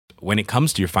when it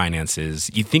comes to your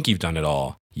finances, you think you've done it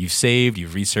all. You've saved,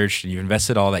 you've researched, and you've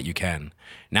invested all that you can.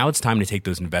 Now it's time to take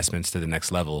those investments to the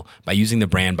next level by using the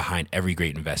brand behind every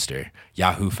great investor,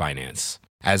 Yahoo Finance.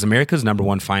 As America's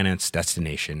 #1 finance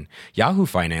destination, Yahoo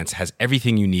Finance has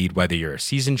everything you need, whether you're a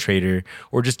seasoned trader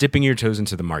or just dipping your toes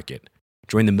into the market.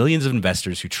 Join the millions of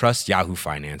investors who trust Yahoo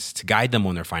Finance to guide them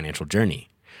on their financial journey.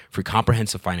 For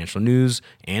comprehensive financial news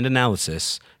and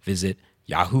analysis, visit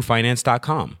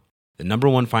yahoofinance.com, the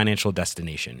 #1 financial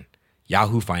destination,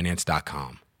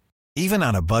 yahoofinance.com. Even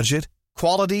on a budget,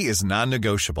 quality is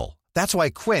non-negotiable. That's why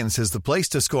Quince is the place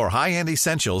to score high-end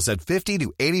essentials at 50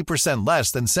 to 80%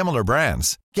 less than similar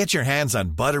brands. Get your hands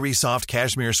on buttery soft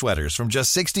cashmere sweaters from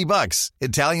just $60,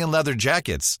 Italian leather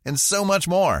jackets, and so much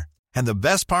more. And the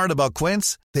best part about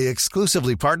Quince, they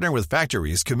exclusively partner with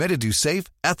factories committed to safe,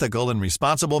 ethical, and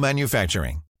responsible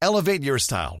manufacturing. Elevate your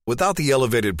style without the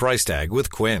elevated price tag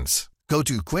with Quince. Go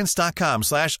to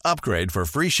quince.com/upgrade for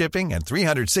free shipping and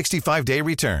 365-day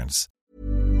returns.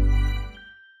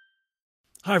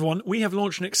 Hi everyone, we have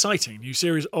launched an exciting new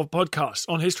series of podcasts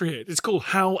on History Hit. It's called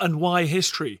How and Why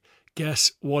History.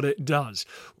 Guess what it does?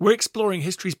 We're exploring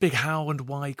history's big how and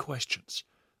why questions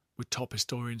with top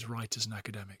historians, writers and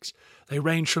academics. They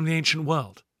range from the ancient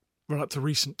world right up to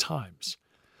recent times.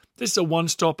 This is a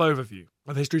one-stop overview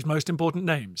of history's most important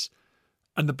names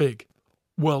and the big,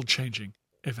 world-changing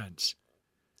events.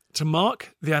 To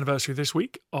mark the anniversary this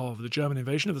week of the German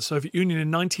invasion of the Soviet Union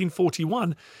in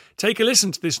 1941, take a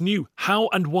listen to this new How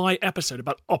and Why episode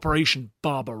about Operation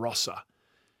Barbarossa.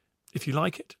 If you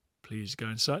like it, please go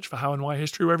and search for How and Why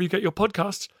History wherever you get your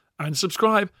podcasts, and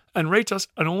subscribe and rate us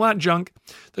and all that junk.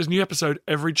 There's a new episode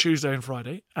every Tuesday and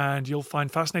Friday, and you'll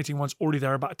find fascinating ones already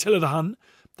there about Attila the Hun,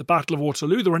 the Battle of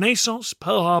Waterloo, the Renaissance,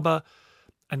 Pearl Harbor,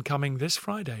 and coming this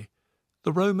Friday,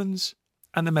 the Romans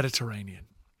and the Mediterranean.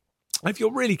 If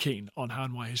you're really keen on How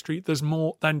and Why History, there's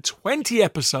more than 20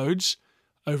 episodes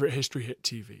over at History Hit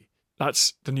TV.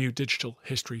 That's the new digital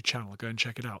history channel. Go and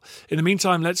check it out. In the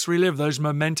meantime, let's relive those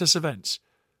momentous events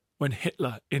when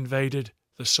Hitler invaded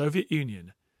the Soviet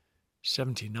Union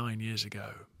 79 years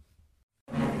ago.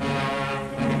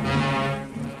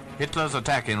 Hitler's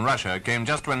attack in Russia came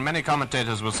just when many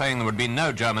commentators were saying there would be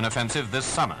no German offensive this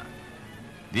summer.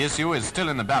 The issue is still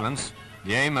in the balance,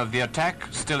 the aim of the attack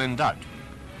still in doubt.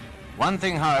 One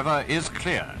thing, however, is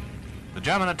clear. The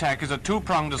German attack is a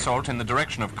two-pronged assault in the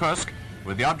direction of Kursk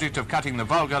with the object of cutting the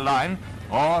Volga line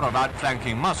or of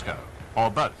outflanking Moscow, or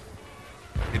both.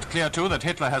 It's clear, too, that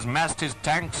Hitler has massed his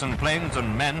tanks and planes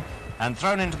and men and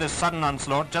thrown into this sudden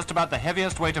onslaught just about the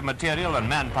heaviest weight of material and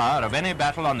manpower of any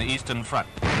battle on the Eastern Front.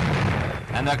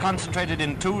 And they're concentrated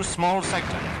in two small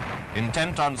sectors,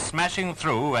 intent on smashing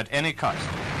through at any cost.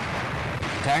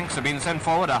 Tanks have been sent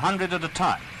forward 100 at a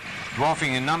time,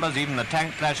 dwarfing in numbers even the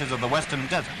tank clashes of the Western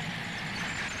Desert.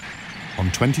 On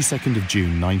 22nd of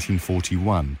June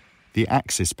 1941, the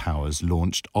Axis powers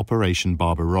launched Operation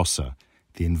Barbarossa,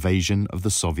 the invasion of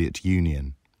the Soviet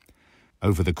Union.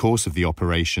 Over the course of the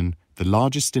operation, the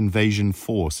largest invasion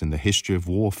force in the history of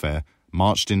warfare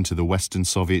marched into the Western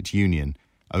Soviet Union,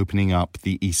 opening up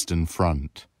the Eastern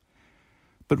Front.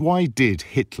 But why did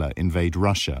Hitler invade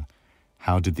Russia?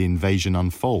 How did the invasion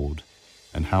unfold?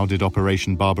 And how did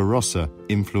Operation Barbarossa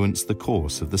influence the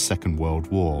course of the Second World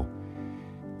War?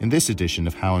 In this edition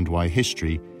of How and Why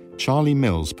History, Charlie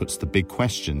Mills puts the big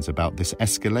questions about this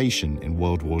escalation in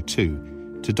World War II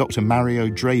to Dr. Mario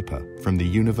Draper from the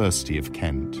University of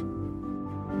Kent.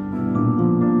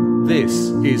 This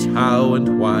is How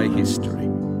and Why History.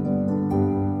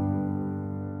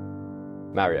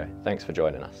 Mario, thanks for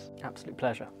joining us. Absolute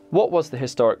pleasure. What was the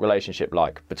historic relationship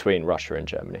like between Russia and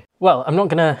Germany? Well, I'm not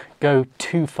going to go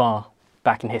too far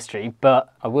back in history,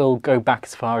 but I will go back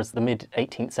as far as the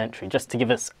mid-18th century, just to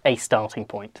give us a starting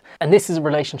point. And this is a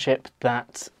relationship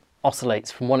that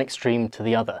oscillates from one extreme to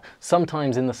the other,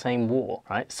 sometimes in the same war,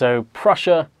 right? So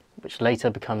Prussia, which later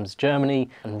becomes Germany,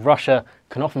 and Russia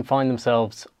can often find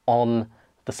themselves on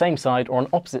the same side or on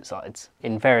opposite sides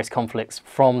in various conflicts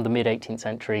from the mid-18th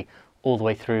century all the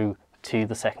way through to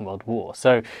the Second World War.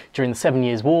 So during the 7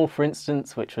 Years' War, for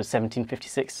instance, which was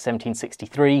 1756 to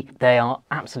 1763, they are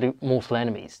absolute mortal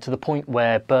enemies, to the point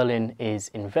where Berlin is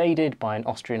invaded by an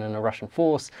Austrian and a Russian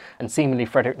force, and seemingly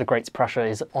Frederick the Great's Prussia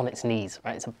is on its knees,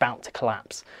 right? It's about to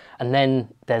collapse. And then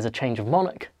there's a change of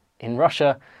monarch in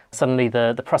Russia. Suddenly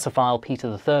the Prussophile Peter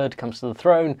III comes to the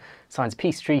throne, signs a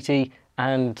peace treaty,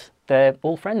 and they're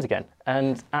all friends again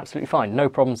and absolutely fine, no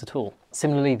problems at all.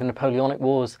 Similarly, the Napoleonic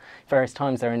Wars, various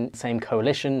times they're in the same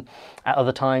coalition, at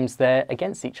other times they're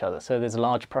against each other. So there's a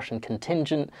large Prussian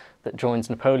contingent that joins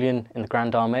Napoleon in the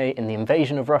Grande Armée in the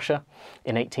invasion of Russia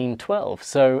in 1812.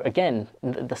 So again,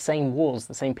 the same wars,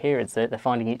 the same periods, they're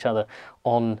finding each other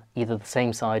on either the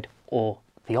same side or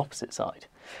the opposite side.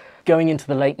 Going into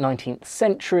the late 19th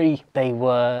century, they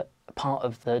were part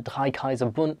of the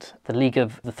Dreikaiserbund, the League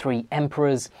of the Three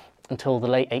Emperors, until the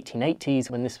late 1880s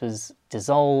when this was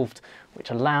dissolved, which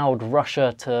allowed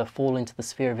Russia to fall into the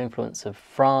sphere of influence of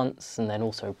France and then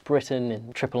also Britain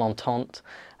in Triple Entente,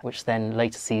 which then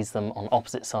later sees them on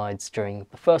opposite sides during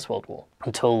the First World War,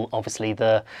 until obviously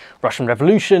the Russian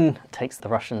Revolution takes the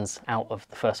Russians out of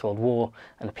the First World War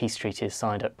and a peace treaty is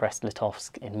signed at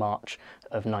Brest-Litovsk in March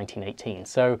of 1918.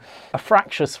 So a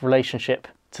fractious relationship,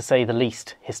 to say the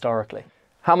least, historically.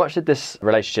 How much did this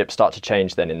relationship start to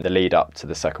change then in the lead up to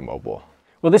the Second World War?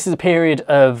 Well, this is a period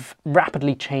of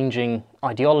rapidly changing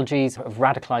ideologies, of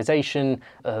radicalisation,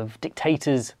 of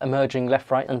dictators emerging left,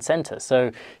 right and centre.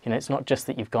 So, it's not just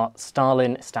that you've got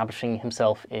Stalin establishing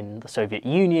himself in the Soviet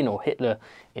Union or Hitler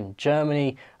in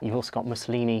Germany, you've also got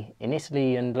Mussolini in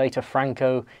Italy and later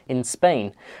Franco in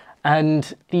Spain.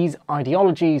 And these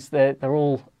ideologies, they're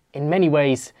all in many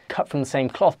ways cut from the same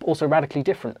cloth, but also radically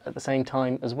different at the same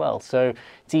time as well. So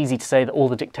it's easy to say that all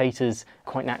the dictators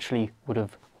quite naturally would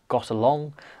have got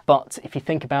along. But if you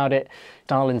think about it,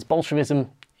 Stalin's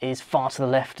Bolshevism is far to the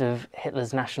left of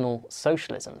Hitler's National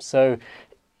Socialism. So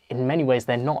in many ways,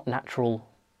 they're not natural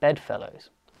bedfellows.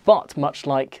 But much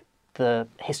like the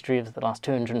history of the last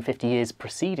 250 years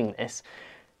preceding this,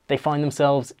 they find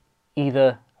themselves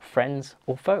either friends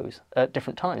or foes at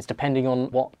different times, depending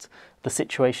on what the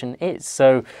situation is.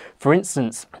 So, for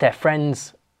instance, they're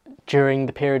friends during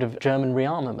the period of German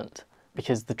rearmament,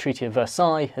 because the Treaty of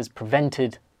Versailles has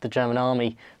prevented the German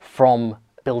army from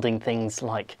building things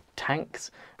like tanks,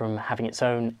 from having its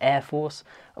own air force,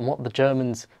 and what the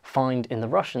Germans find in the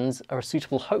Russians are a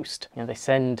suitable host. They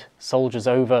send soldiers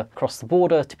over across the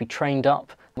border to be trained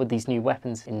up with these new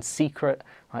weapons in secret,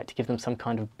 right, to give them some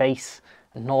kind of base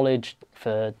knowledge,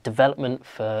 for development,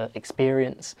 for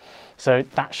experience. So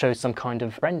that shows some kind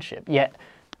of friendship. Yet,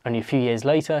 only a few years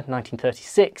later,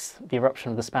 1936, the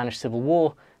eruption of the Spanish Civil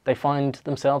War, they find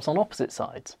themselves on opposite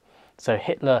sides. So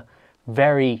Hitler,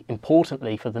 very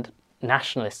importantly for the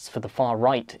nationalists, for the far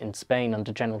right in Spain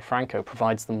under General Franco,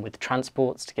 provides them with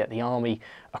transports to get the army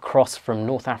across from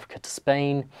North Africa to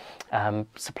Spain,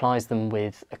 supplies them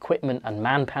with equipment and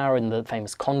manpower in the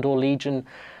famous Condor Legion.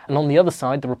 And on the other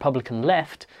side, the Republican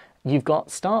left, you've got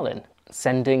Stalin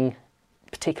sending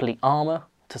particularly armour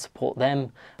to support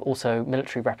them, also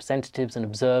military representatives and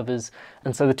observers.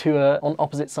 And so the two are on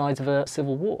opposite sides of a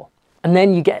civil war. And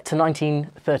then you get to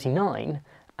 1939,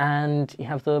 and you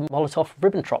have the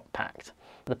Molotov-Ribbentrop Pact,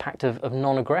 the Pact of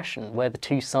non-aggression, where the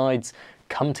two sides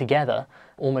come together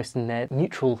almost in their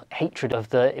mutual hatred of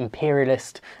the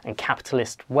imperialist and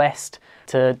capitalist West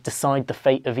to decide the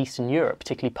fate of Eastern Europe,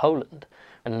 particularly Poland.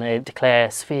 And they declare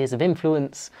spheres of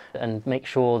influence and make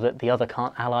sure that the other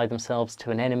can't ally themselves to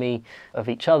an enemy of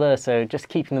each other, so just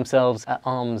keeping themselves at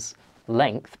arm's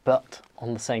length, but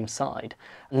on the same side.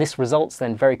 And this results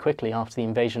then very quickly after the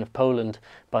invasion of Poland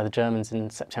by the Germans in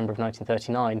September of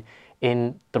 1939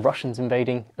 in the Russians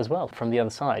invading as well from the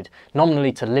other side,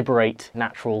 nominally to liberate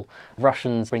natural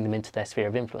Russians, bring them into their sphere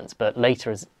of influence, but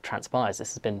later, as it transpires,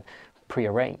 this has been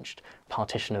pre-arranged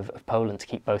partition of Poland to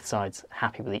keep both sides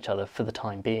happy with each other for the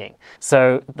time being.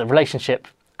 So the relationship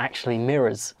actually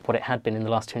mirrors what it had been in the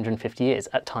last 250 years,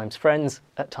 at times friends,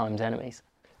 at times enemies.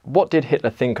 What did Hitler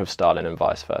think of Stalin and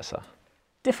vice versa?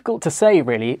 Difficult to say,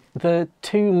 really. The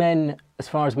two men, as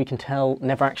far as we can tell,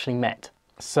 never actually met.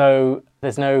 So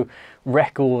there's no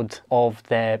record of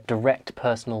their direct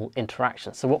personal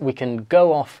interactions. So what we can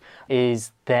go off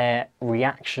is their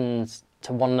reactions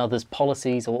to one another's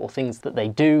policies or things that they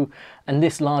do, and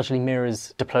this largely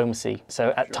mirrors diplomacy.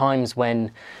 So at times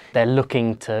when they're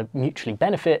looking to mutually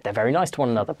benefit, they're very nice to one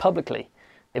another publicly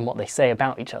in what they say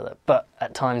about each other. But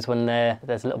at times when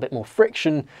there's a little bit more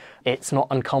friction, it's not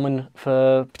uncommon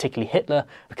for particularly Hitler,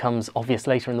 it becomes obvious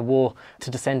later in the war,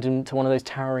 to descend into one of those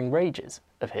towering rages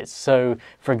of his. So,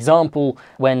 for example,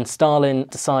 when Stalin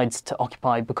decides to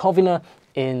occupy Bukovina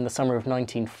in the summer of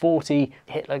 1940,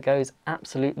 Hitler goes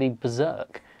absolutely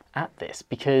berserk at this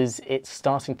because it's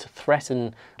starting to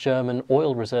threaten German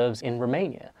oil reserves in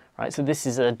Romania. Right? So this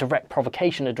is a direct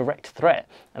provocation, a direct threat.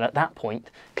 And at that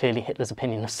point, clearly Hitler's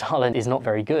opinion of Stalin is not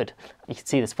very good. You can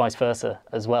see this vice versa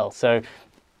as well. So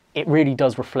it really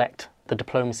does reflect the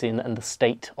diplomacy and the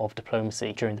state of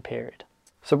diplomacy during the period.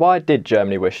 So why did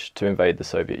Germany wish to invade the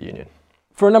Soviet Union?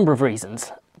 For a number of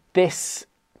reasons. This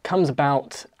comes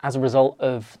about as a result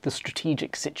of the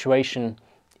strategic situation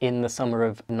in the summer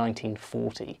of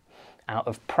 1940, out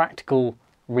of practical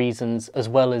reasons as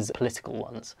well as political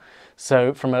ones.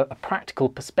 So from a practical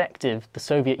perspective, the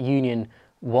Soviet Union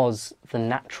was the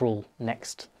natural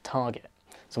next target.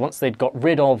 So once they'd got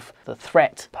rid of the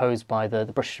threat posed by the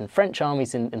British and French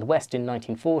armies in the West in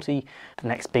 1940, the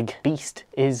next big beast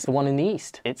is the one in the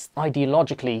East. It's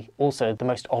ideologically also the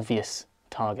most obvious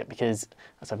target because,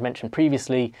 as I've mentioned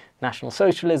previously, National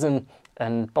Socialism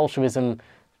and Bolshevism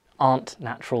aren't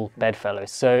natural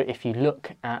bedfellows. So if you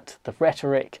look at the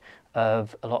rhetoric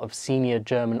of a lot of senior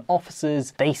German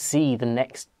officers, they see the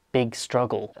next big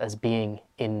struggle as being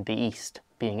in the East,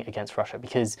 being against Russia,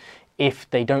 because if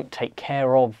they don't take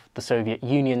care of the Soviet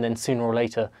Union, then sooner or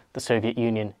later the Soviet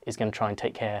Union is going to try and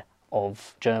take care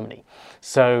of Germany.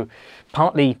 So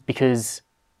partly because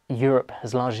Europe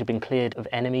has largely been cleared of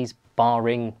enemies,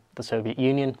 barring the Soviet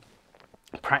Union,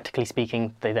 practically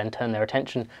speaking, they then turn their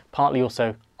attention, partly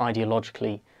also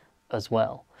ideologically as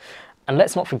well. And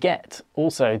let's not forget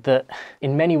also that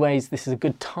in many ways this is a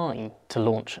good time to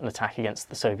launch an attack against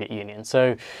the Soviet Union.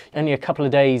 So only a couple of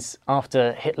days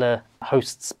after Hitler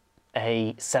hosts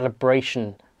a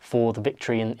celebration for the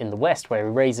victory in the West, where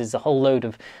he raises a whole load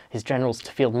of his generals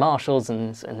to field marshals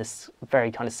and this very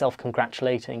kind of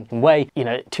self-congratulating way,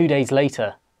 2 days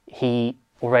later he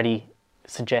already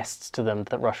suggests to them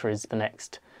that Russia is the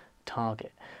next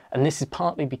target. And this is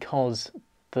partly because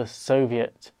the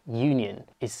Soviet Union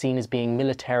is seen as being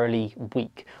militarily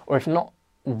weak, or if not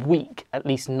weak, at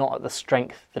least not at the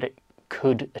strength that it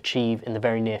could achieve in the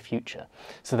very near future.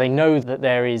 So they know that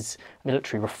there is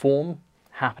military reform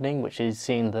happening, which is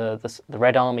seeing the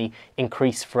Red Army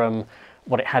increase from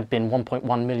what it had been 1.1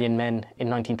 million men in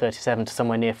 1937 to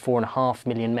somewhere near 4.5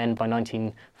 million men by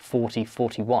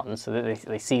 1940-41. So that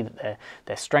they see that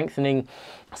they're strengthening.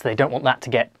 So they don't want that to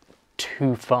get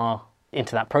too far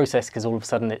into that process, because all of a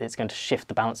sudden it's going to shift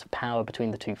the balance of power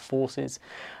between the two forces.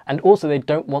 And also they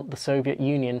don't want the Soviet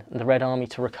Union and the Red Army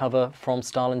to recover from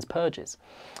Stalin's purges.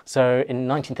 So in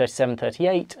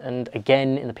 1937-38 and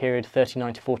again in the period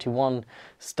 39 to 41,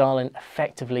 Stalin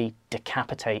effectively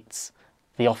decapitates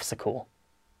the officer corps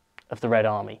of the Red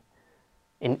Army.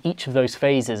 In each of those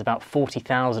phases, about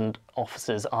 40,000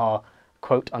 officers are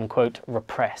quote unquote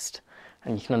repressed.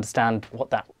 And you can understand what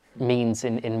that means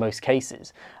in most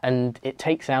cases. And it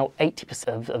takes out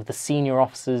 80% of the senior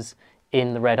officers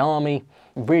in the Red Army,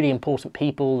 really important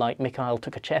people like Mikhail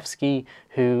Tukhachevsky,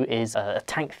 who is a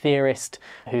tank theorist,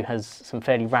 who has some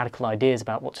fairly radical ideas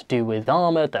about what to do with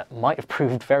armour that might have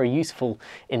proved very useful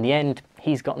in the end.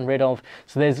 He's gotten rid of.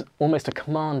 So there's almost a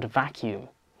command vacuum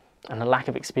and a lack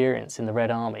of experience in the Red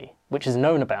Army, which is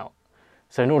known about.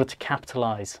 So in order to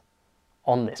capitalise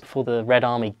on this, before the Red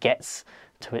Army gets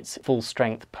to its full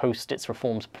strength post its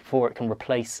reforms, before it can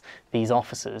replace these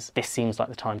officers, this seems like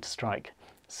the time to strike.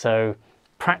 So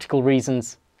practical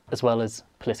reasons as well as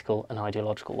political and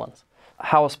ideological ones.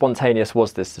 How spontaneous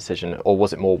was this decision, or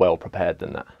was it more well prepared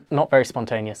than that? Not very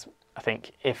spontaneous, I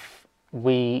think. If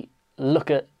we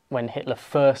look at when Hitler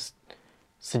first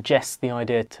suggests the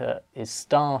idea to his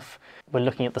staff, we're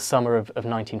looking at the summer of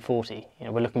 1940.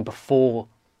 We're looking before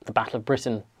the Battle of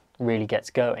Britain really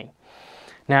gets going.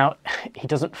 Now, he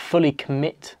doesn't fully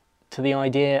commit to the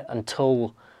idea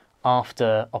until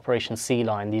after Operation Sea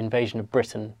Lion. The invasion of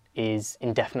Britain is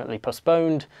indefinitely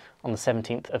postponed on the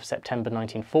 17th of September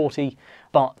 1940,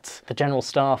 but the General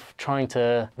Staff, trying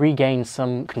to regain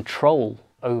some control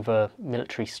over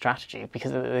military strategy,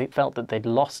 because they felt that they'd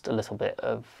lost a little bit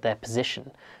of their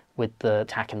position with the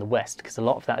attack in the West, because a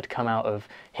lot of that had come out of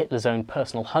Hitler's own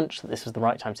personal hunch that this was the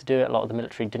right time to do it. A lot of the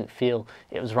military didn't feel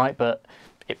it was right, but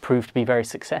it proved to be very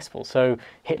successful. So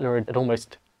Hitler had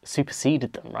almost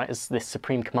superseded them, right, as this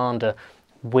supreme commander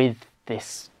with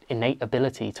this innate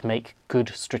ability to make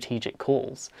good strategic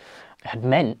calls. It had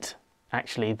meant,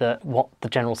 actually, that what the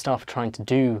General Staff are trying to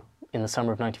do in the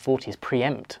summer of 1940 is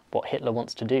preempt what Hitler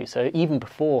wants to do. So even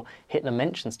before Hitler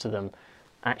mentions to them,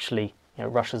 actually,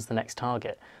 Russia's the next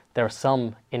target, there are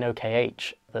some in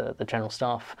OKH, the General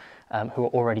Staff, who are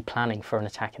already planning for an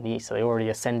attack in the east. So they already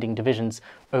are sending divisions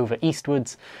over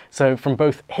eastwards. So from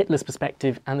both Hitler's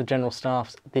perspective and the General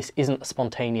Staff's, this isn't a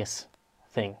spontaneous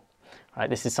thing. Right?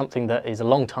 This is something that is a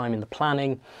long time in the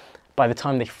planning. By the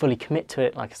time they fully commit to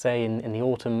it, like I say, in the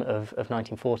autumn of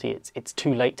 1940, it's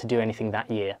too late to do anything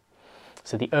that year.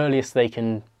 So the earliest they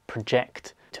can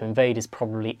project to invade is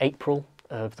probably April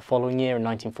of the following year in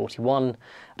 1941.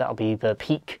 That'll be the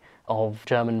peak of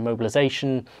German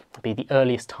mobilisation. It'll be the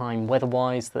earliest time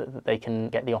weather-wise that they can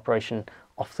get the operation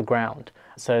off the ground.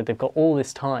 So they've got all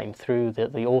this time through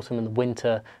the autumn and the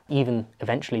winter, even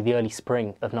eventually the early spring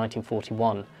of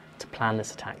 1941, to plan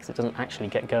this attack, because it doesn't actually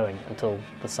get going until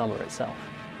the summer itself.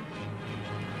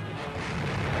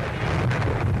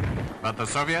 But the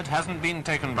Soviet hasn't been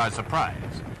taken by surprise.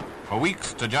 For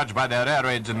weeks, to judge by their air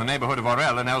raids in the neighborhood of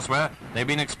Orel and elsewhere, they've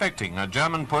been expecting a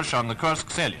German push on the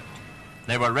Kursk salient.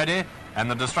 They were ready, and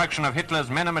the destruction of Hitler's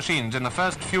men and machines in the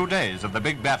first few days of the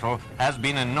big battle has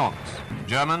been enormous.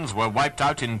 Germans were wiped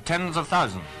out in tens of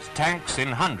thousands, tanks in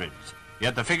hundreds,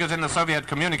 yet the figures in the Soviet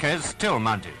communiques still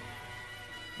mounted.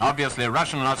 Obviously,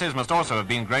 Russian losses must also have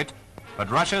been great,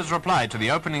 but Russia's reply to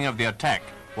the opening of the attack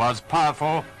was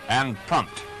powerful and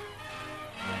prompt.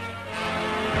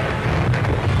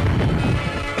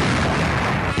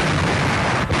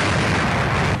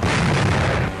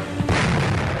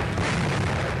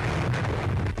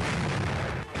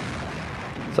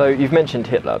 So you've mentioned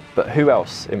Hitler, but who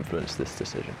else influenced this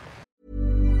decision?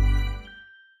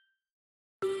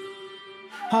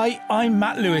 Hi, I'm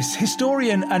Matt Lewis,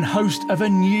 historian and host of a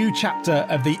new chapter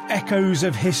of the Echoes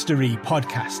of History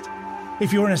podcast.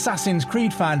 If you're an Assassin's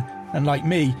Creed fan, and like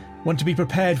me, want to be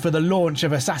prepared for the launch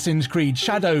of Assassin's Creed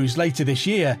Shadows later this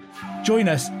year, join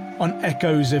us on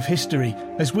Echoes of History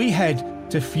as we head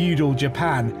to feudal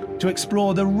Japan to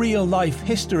explore the real-life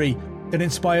history that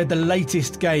inspired the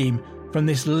latest game from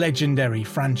this legendary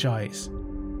franchise.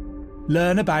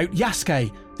 Learn about Yasuke,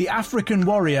 the African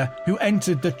warrior who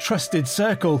entered the trusted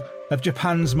circle of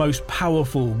Japan's most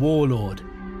powerful warlord.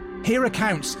 Hear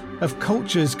accounts of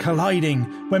cultures colliding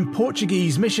when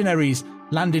Portuguese missionaries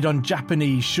landed on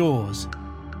Japanese shores,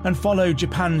 and follow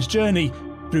Japan's journey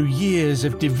through years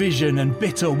of division and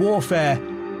bitter warfare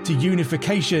to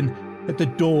unification at the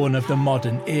dawn of the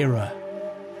modern era.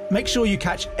 Make sure you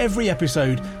catch every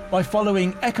episode by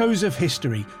following Echoes of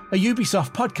History, a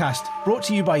Ubisoft podcast brought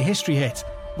to you by History Hit,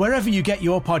 wherever you get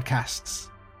your podcasts.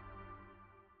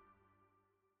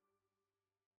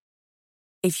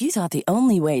 If you thought the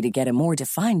only way to get a more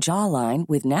defined jawline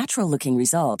with natural-looking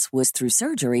results was through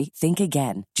surgery, think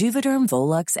again. Juvederm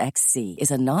Volux XC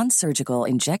is a non-surgical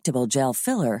injectable gel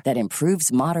filler that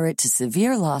improves moderate to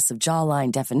severe loss of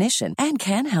jawline definition and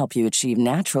can help you achieve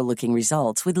natural-looking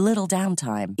results with little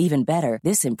downtime. Even better,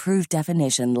 this improved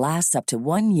definition lasts up to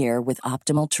 1 year with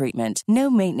optimal treatment.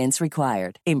 No maintenance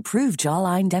required. Improve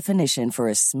jawline definition for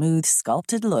a smooth,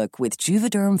 sculpted look with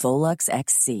Juvederm Volux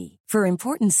XC. For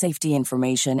important safety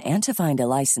information and to find a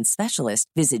licensed specialist,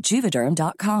 visit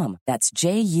Juvederm.com. That's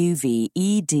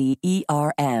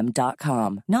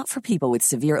Juvederm.com. Not for people with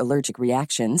severe allergic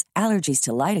reactions, allergies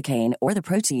to lidocaine, or the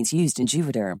proteins used in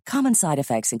Juvederm. Common side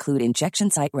effects include injection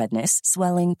site redness,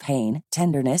 swelling, pain,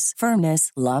 tenderness,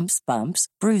 firmness, lumps, bumps,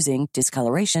 bruising,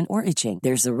 discoloration, or itching.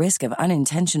 There's a risk of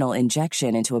unintentional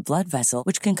injection into a blood vessel,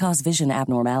 which can cause vision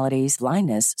abnormalities,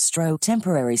 blindness, stroke,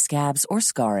 temporary scabs, or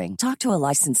scarring. Talk to a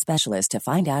licensed specialist to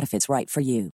find out if it's right for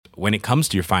you. When it comes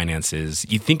to your finances,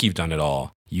 you think you've done it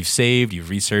all. You've saved,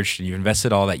 you've researched, and you've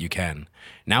invested all that you can.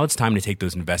 Now it's time to take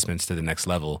those investments to the next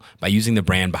level by using the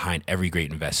brand behind every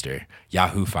great investor,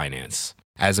 Yahoo Finance.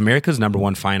 As America's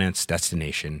 #1 finance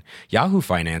destination, Yahoo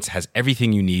Finance has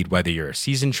everything you need, whether you're a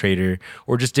seasoned trader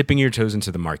or just dipping your toes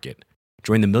into the market.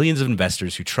 Join the millions of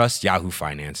investors who trust Yahoo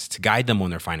Finance to guide them on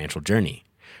their financial journey.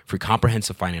 For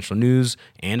comprehensive financial news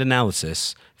and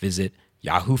analysis, visit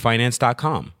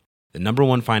yahoofinance.com, the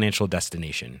 #1 financial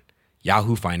destination,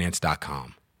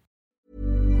 yahoofinance.com.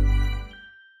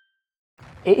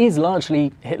 It is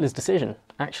largely Hitler's decision,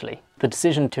 actually. The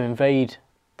decision to invade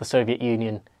the Soviet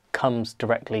Union comes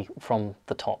directly from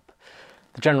the top.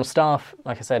 The General Staff,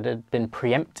 like I said, had been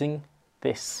preempting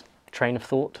this train of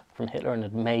thought from Hitler and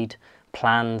had made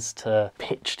plans to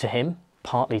pitch to him,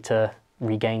 partly to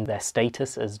regain their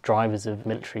status as drivers of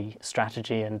military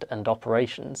strategy and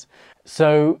operations.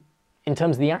 So in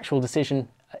terms of the actual decision,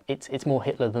 it's more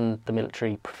Hitler than the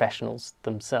military professionals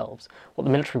themselves. What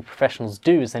the military professionals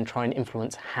do is then try and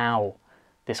influence how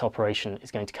this operation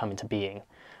is going to come into being.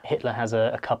 Hitler has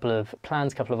a couple of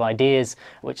plans, a couple of ideas,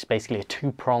 which is basically a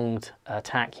two-pronged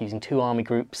attack using two army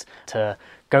groups to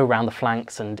go around the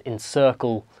flanks and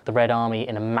encircle the Red Army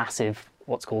in a massive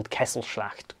what's called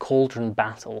Kesselschlacht, cauldron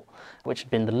battle, which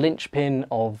had been the linchpin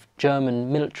of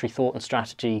German military thought and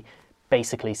strategy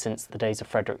basically since the days of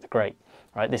Frederick the Great.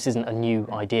 Right? This isn't a new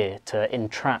idea, to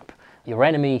entrap your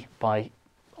enemy by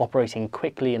operating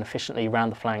quickly and efficiently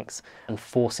around the flanks and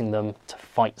forcing them to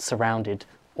fight surrounded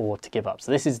or to give up.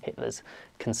 So this is Hitler's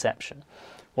conception.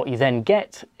 What you then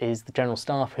get is the General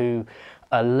Staff who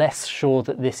are less sure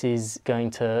that this is going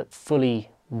to fully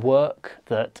work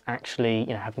that actually,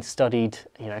 having studied,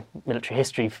 military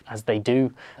history as they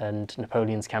do, and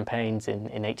Napoleon's campaigns in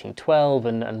 1812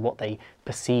 and what they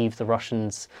perceive the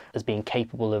Russians as being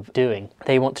capable of doing,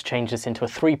 they want to change this into a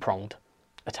three-pronged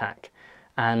attack.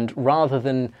 And rather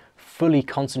than fully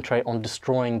concentrate on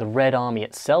destroying the Red Army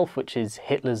itself, which is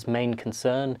Hitler's main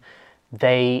concern,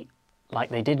 they, like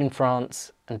they did in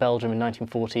France and Belgium in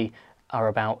 1940, are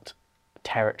about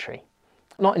territory.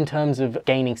 Not in terms of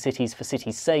gaining cities for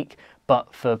cities' sake,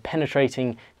 but for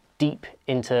penetrating deep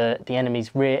into the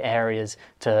enemy's rear areas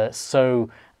to sow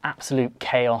absolute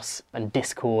chaos and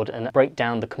discord and break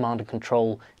down the command and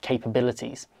control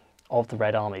capabilities of the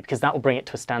Red Army, because that will bring it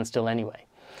to a standstill anyway.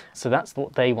 So that's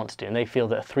what they want to do, and they feel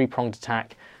that a three-pronged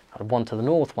attack, one to the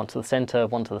north, one to the centre,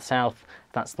 one to the south,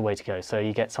 that's the way to go. So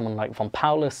you get someone like von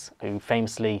Paulus, who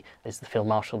famously is the field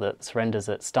marshal that surrenders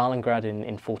at Stalingrad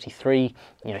in 43.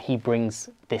 He brings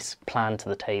this plan to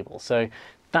the table. So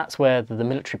that's where the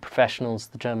military professionals,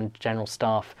 the German general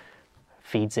staff,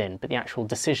 feeds in. But the actual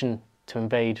decision to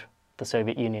invade the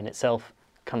Soviet Union itself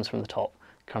comes from the top,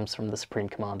 comes from the Supreme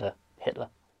Commander, Hitler.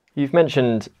 You've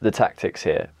mentioned the tactics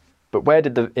here, but where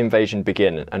did the invasion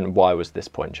begin and why was this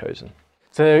point chosen?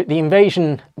 So the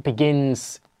invasion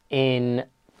begins in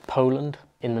Poland,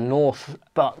 in the north,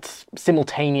 but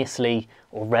simultaneously,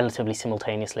 or relatively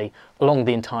simultaneously, along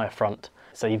the entire front.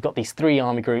 So you've got these three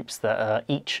army groups that are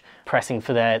each pressing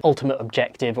for their ultimate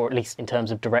objective, or at least in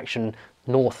terms of direction,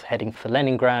 north heading for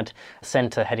Leningrad,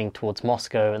 centre heading towards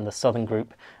Moscow, and the southern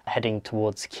group heading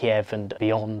towards Kiev and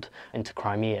beyond into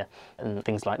Crimea and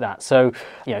things like that. So,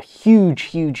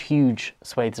 huge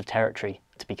swathes of territory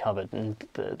to be covered. And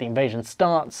the invasion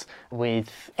starts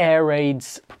with air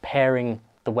raids, preparing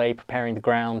the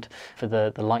ground for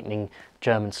the lightning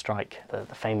German strike, the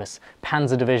famous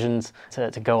Panzer divisions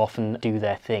to go off and do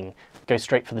their thing. Go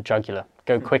straight for the jugular,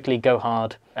 go quickly, go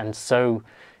hard, and sow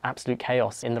absolute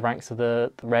chaos in the ranks of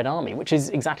the Red Army, which is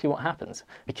exactly what happens,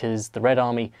 because the Red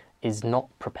Army is not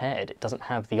prepared. It doesn't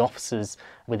have the officers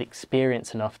with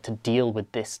experience enough to deal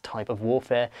with this type of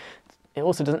warfare. It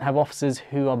also doesn't have officers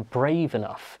who are brave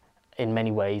enough in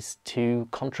many ways to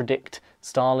contradict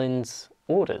Stalin's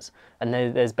orders. And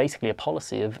there's basically a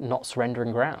policy of not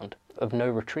surrendering ground, of no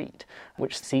retreat,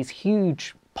 which sees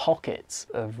huge pockets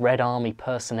of Red Army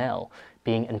personnel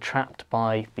being entrapped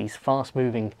by these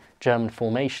fast-moving German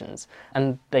formations,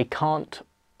 and they can't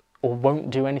or won't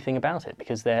do anything about it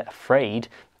because they're afraid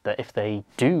that if they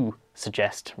do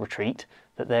suggest retreat,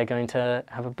 that they're going to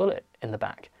have a bullet in the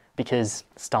back, because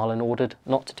Stalin ordered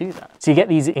not to do that. So you get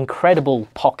these incredible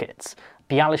pockets.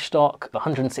 Bialystok,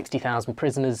 160,000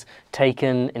 prisoners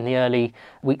taken in the early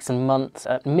weeks and months.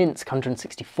 At Minsk,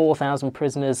 164,000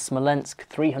 prisoners. Smolensk,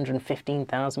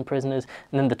 315,000 prisoners.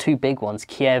 And then the two big ones,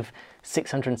 Kiev,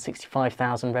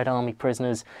 665,000 Red Army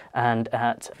prisoners. And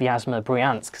at Vyazma,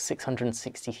 Bryansk,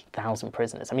 660,000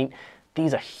 prisoners. I mean,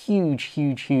 these are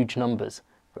huge numbers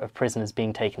of prisoners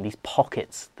being taken, these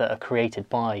pockets that are created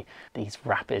by these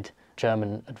rapid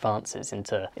German advances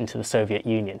into the Soviet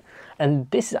Union. And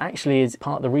this actually is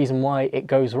part of the reason why it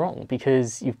goes wrong,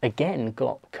 because you've again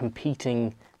got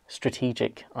competing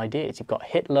strategic ideas. You've got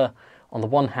Hitler on the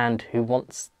one hand, who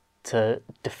wants to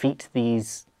defeat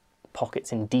these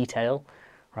pockets in detail,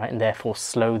 right, and therefore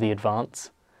slow the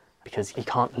advance, because you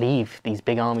can't leave these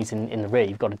big armies in the rear,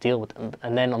 you've got to deal with them.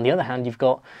 And then on the other hand, you've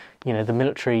got, the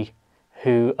military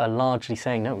who are largely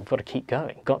saying, no, we've got to keep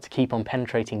going. We've got to keep on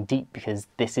penetrating deep, because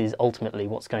this is ultimately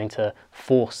what's going to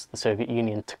force the Soviet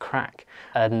Union to crack.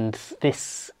 And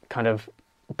this kind of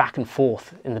back and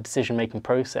forth in the decision-making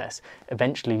process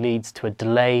eventually leads to a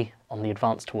delay on the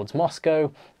advance towards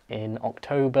Moscow in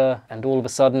October, and all of a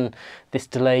sudden this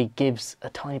delay gives a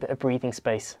tiny bit of breathing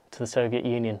space to the Soviet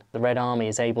Union. The Red Army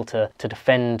is able to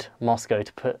defend Moscow,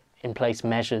 to put in place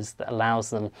measures that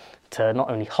allows them to not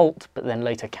only halt, but then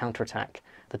later counterattack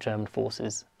the German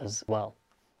forces as well.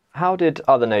 How did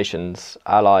other nations,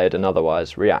 allied and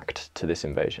otherwise, react to this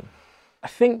invasion? I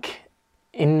think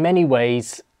in many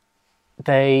ways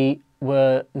they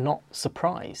were not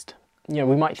surprised.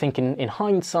 We might think in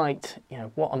hindsight,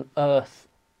 what on earth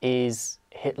is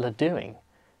Hitler doing?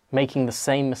 Making the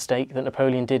same mistake that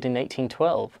Napoleon did in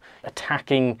 1812,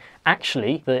 attacking.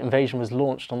 Actually, the invasion was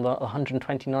launched on the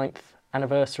 129th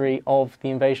anniversary of the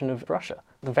invasion of Russia,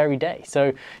 the very day.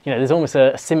 So, there's almost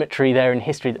a symmetry there in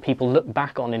history that people look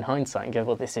back on in hindsight and go,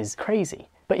 well, this is crazy.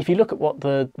 But if you look at what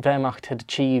the Wehrmacht had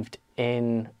achieved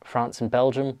in France and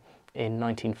Belgium in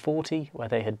 1940, where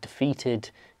they had defeated,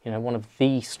 one of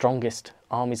the strongest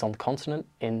armies on the continent,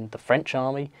 in the French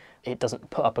army. It doesn't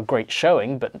put up a great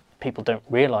showing, but people don't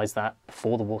realise that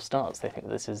before the war starts. They think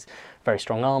this is a very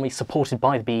strong army, supported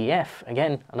by the BEF,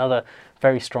 again, another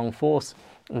very strong force,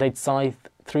 and they'd scythe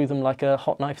through them like a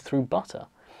hot knife through butter.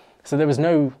 So there was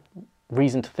no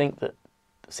reason to think that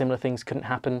similar things couldn't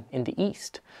happen in the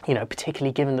east,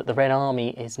 particularly given that the Red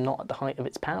Army is not at the height of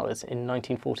its powers in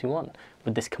 1941,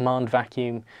 with this command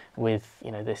vacuum, with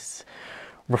this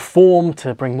reform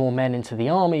to bring more men into the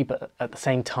army, but at the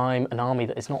same time an army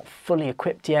that is not fully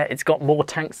equipped yet. It's got more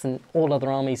tanks than all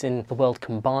other armies in the world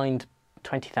combined,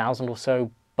 20,000 or so,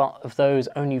 but of those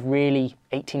only really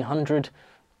 1,800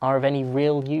 are of any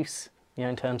real use,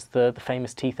 in terms of the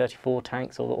famous T-34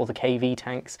 tanks or the KV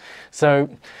tanks. So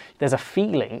there's a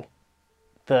feeling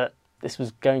that this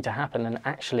was going to happen, and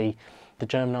actually the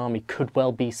German army could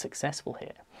well be successful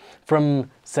here. From,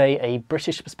 say, a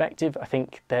British perspective, I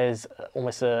think there's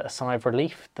almost a sigh of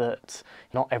relief that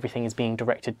not everything is being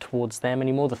directed towards them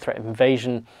anymore. The threat of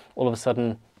invasion all of a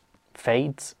sudden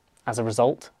fades as a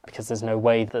result, because there's no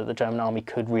way that the German army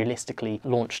could realistically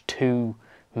launch two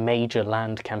major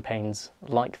land campaigns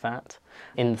like that.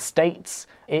 In the States,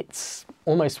 it's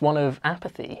almost one of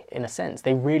apathy, in a sense.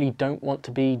 They really don't want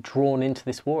to be drawn into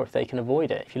this war if they can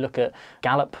avoid it. If you look at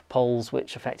Gallup polls,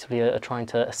 which effectively are trying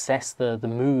to assess the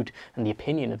mood and the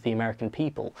opinion of the American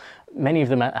people, many of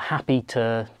them are happy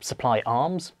to supply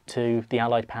arms to the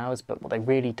Allied powers, but what they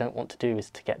really don't want to do is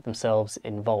to get themselves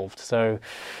involved. So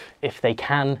if they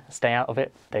can stay out of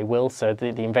it, they will. So the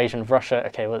invasion of Russia,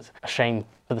 okay, well, it's a shame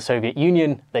for the Soviet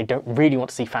Union. They don't really want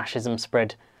to see fascism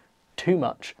spread too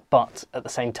much, but at the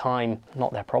same time,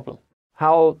 not their problem.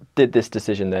 How did this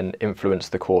decision then influence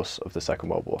the course of the Second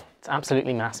World War? It's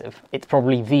absolutely massive. It's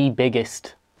probably the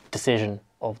biggest decision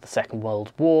of the Second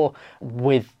World War,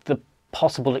 with the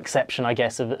possible exception, I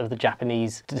guess, of the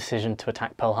Japanese decision to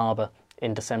attack Pearl Harbor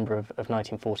in December of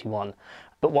 1941.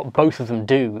 But what both of them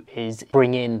do is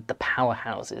bring in the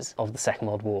powerhouses of the Second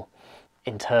World War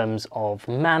in terms of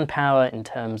manpower, in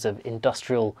terms of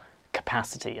industrial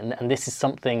capacity, and this is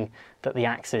something that the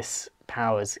Axis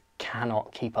powers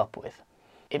cannot keep up with.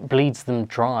 It bleeds them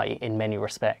dry in many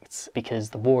respects, because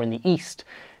the war in the East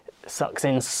sucks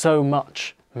in so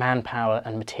much manpower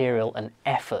and material and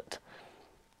effort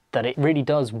that it really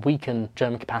does weaken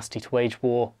German capacity to wage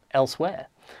war elsewhere.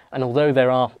 And although there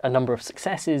are a number of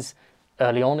successes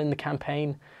early on in the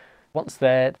campaign, once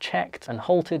they're checked and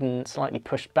halted and slightly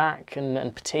pushed back,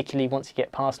 and particularly once you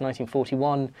get past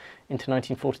 1941 into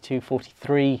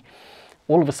 1942-43,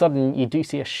 all of a sudden you do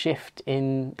see a shift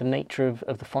in the nature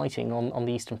of the fighting on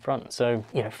the Eastern Front. So,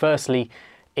 firstly,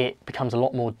 it becomes a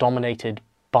lot more dominated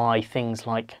by things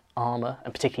like armour,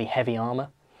 and particularly heavy armour,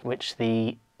 which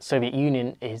the Soviet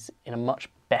Union is in a much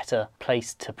better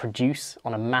place to produce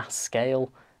on a mass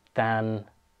scale than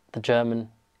the German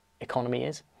economy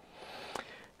is.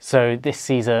 So this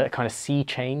sees a kind of sea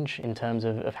change in terms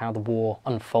of how the war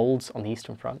unfolds on the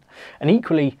Eastern Front. And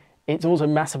equally, it's also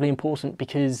massively important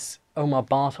because Omar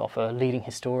Bartov, a leading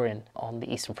historian on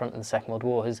the Eastern Front in the Second World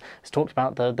War, has talked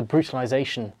about the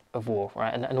brutalization of war,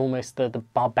 right, and almost the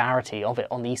barbarity of it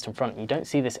on the Eastern Front. You don't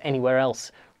see this anywhere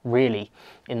else, really,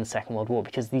 in the Second World War,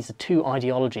 because these are two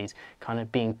ideologies kind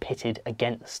of being pitted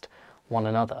against one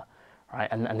another. Right,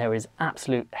 and there is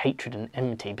absolute hatred and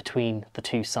enmity between the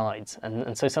two sides.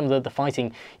 And so some of the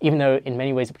fighting, even though in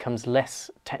many ways it becomes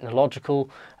less technological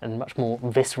and much more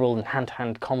visceral and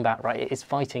hand-to-hand combat, right, it is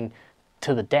fighting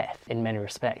to the death in many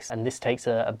respects. And this takes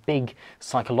a big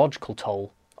psychological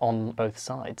toll on both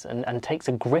sides and takes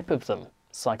a grip of them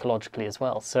psychologically as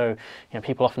well. So,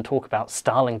 people often talk about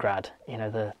Stalingrad,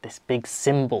 this big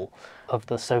symbol of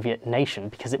the Soviet nation,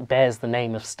 because it bears the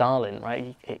name of Stalin,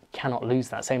 right? It cannot lose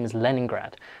that, same as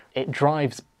Leningrad. It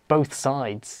drives both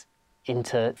sides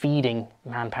into feeding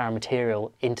manpower and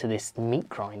material into this meat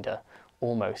grinder,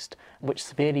 almost, which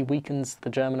severely weakens the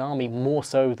German army more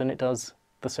so than it does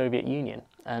the Soviet Union.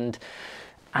 And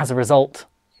as a result,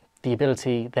 the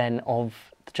ability then of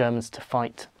the Germans to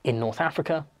fight in North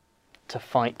Africa, to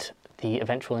fight the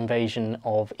eventual invasion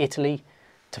of Italy,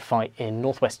 to fight in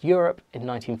Northwest Europe in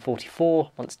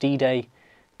 1944, once D-Day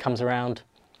comes around,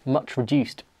 much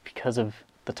reduced because of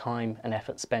the time and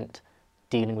effort spent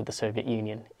dealing with the Soviet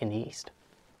Union in the East.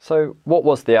 So what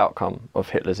was the outcome of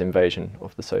Hitler's invasion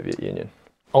of the Soviet Union?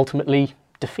 Ultimately,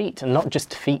 defeat, and not just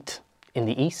defeat in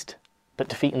the East, but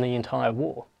defeat in the entire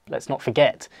war. Let's not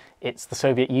forget, it's the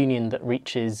Soviet Union that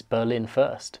reaches Berlin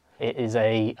first. It is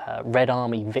a Red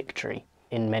Army victory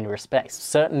in many respects.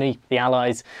 Certainly the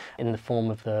Allies, in the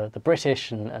form of the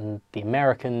British and the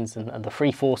Americans and the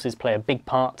Free Forces, play a big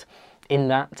part in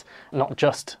that, not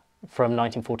just from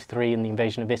 1943 and the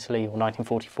invasion of Italy, or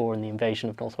 1944 and the invasion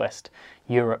of Northwest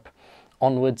Europe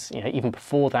onwards, even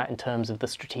before that in terms of the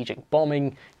strategic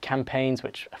bombing campaigns,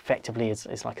 which effectively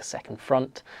is like a second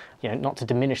front, not to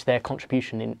diminish their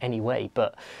contribution in any way,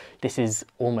 but this is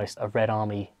almost a Red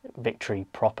Army victory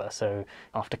proper. So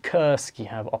after Kursk, you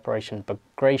have Operation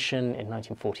Bagration in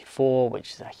 1944,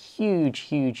 which is a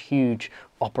huge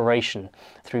operation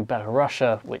through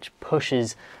Belorussia, which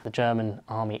pushes the German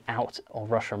army out of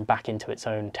Russia and back into its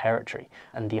own territory.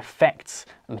 And the effects,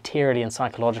 materially and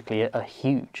psychologically, are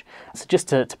huge. So just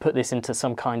to put this into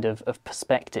some kind of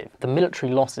perspective, the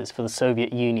military losses for the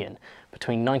Soviet Union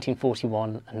between 1941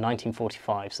 and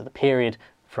 1945, so the period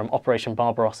from Operation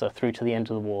Barbarossa through to the end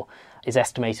of the war, is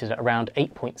estimated at around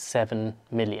 8.7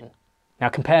 million. Now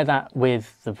compare that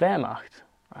with the Wehrmacht,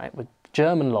 right, with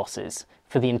German losses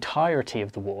for the entirety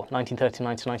of the war,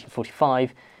 1939 to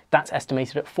 1945, that's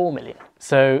estimated at 4 million.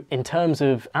 So in terms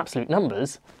of absolute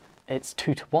numbers, it's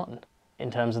 2 to 1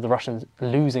 in terms of the Russians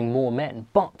losing more men,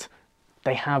 but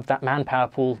they have that manpower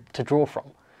pool to draw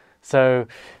from. So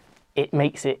it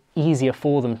makes it easier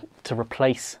for them to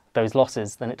replace those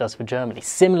losses than it does for Germany.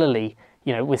 Similarly,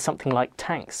 with something like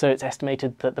tanks. So it's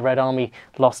estimated that the Red Army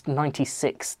lost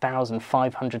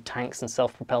 96,500 tanks and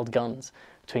self-propelled guns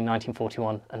between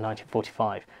 1941 and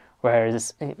 1945,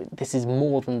 whereas this is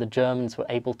more than the Germans were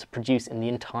able to produce in the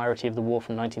entirety of the war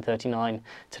from 1939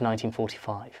 to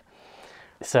 1945.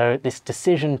 So this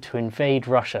decision to invade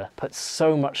Russia puts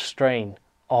so much strain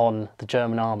on the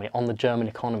German army, on the German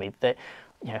economy, that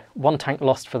one tank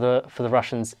lost for the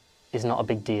Russians is not a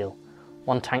big deal.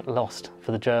 One tank lost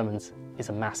for the Germans is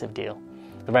a massive deal.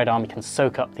 The Red Army can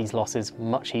soak up these losses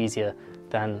much easier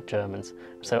than Germans.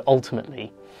 So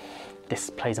ultimately,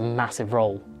 this plays a massive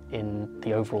role in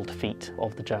the overall defeat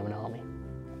of the German army.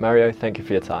 Mario, thank you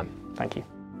for your time. Thank you.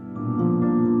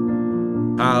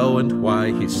 How and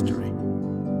Why History.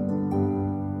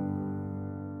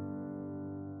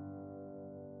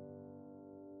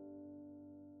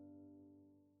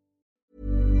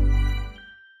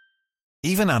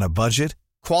 Even on a budget,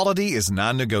 quality is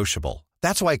non-negotiable.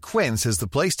 That's why Quince is the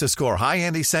place to score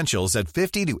high-end essentials at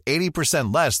 50 to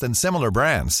 80% less than similar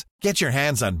brands. Get your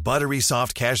hands on buttery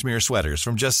soft cashmere sweaters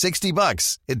from just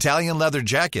 $60, Italian leather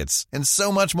jackets, and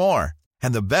so much more.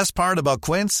 And the best part about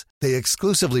Quince, they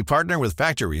exclusively partner with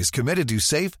factories committed to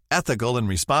safe, ethical, and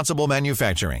responsible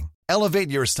manufacturing. Elevate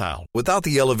your style without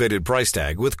the elevated price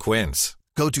tag with Quince.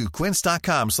 Go to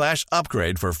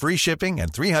quince.com/upgrade for free shipping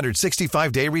and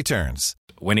 365-day returns.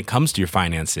 When it comes to your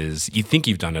finances, you think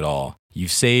you've done it all.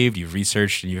 You've saved, you've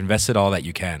researched, and you've invested all that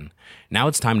you can. Now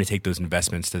it's time to take those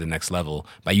investments to the next level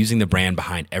by using the brand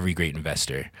behind every great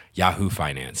investor, Yahoo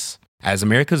Finance. As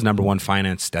America's #1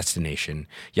 finance destination,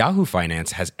 Yahoo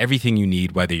Finance has everything you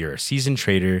need, whether you're a seasoned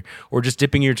trader or just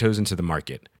dipping your toes into the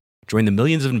market. Join the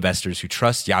millions of investors who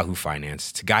trust Yahoo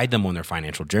Finance to guide them on their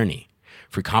financial journey.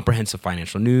 For comprehensive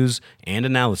financial news and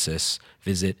analysis,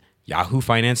 visit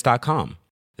yahoofinance.com,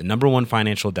 the #1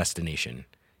 financial destination,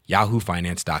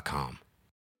 yahoofinance.com.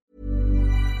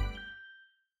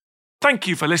 Thank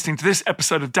you for listening to this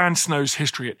episode of Dan Snow's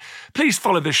History Hit. Please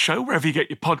follow this show wherever you get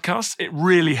your podcasts. It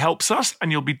really helps us,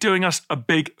 and you'll be doing us a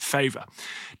big favour.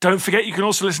 Don't forget, you can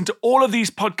also listen to all of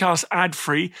these podcasts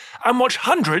ad-free and watch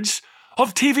hundreds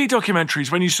of TV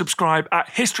documentaries when you subscribe at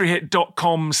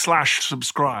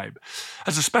historyhit.com/subscribe.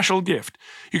 As a special gift,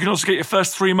 you can also get your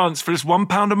first 3 months for just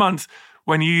 £1 a month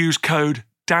when you use code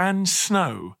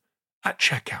DANSNOW at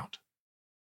checkout.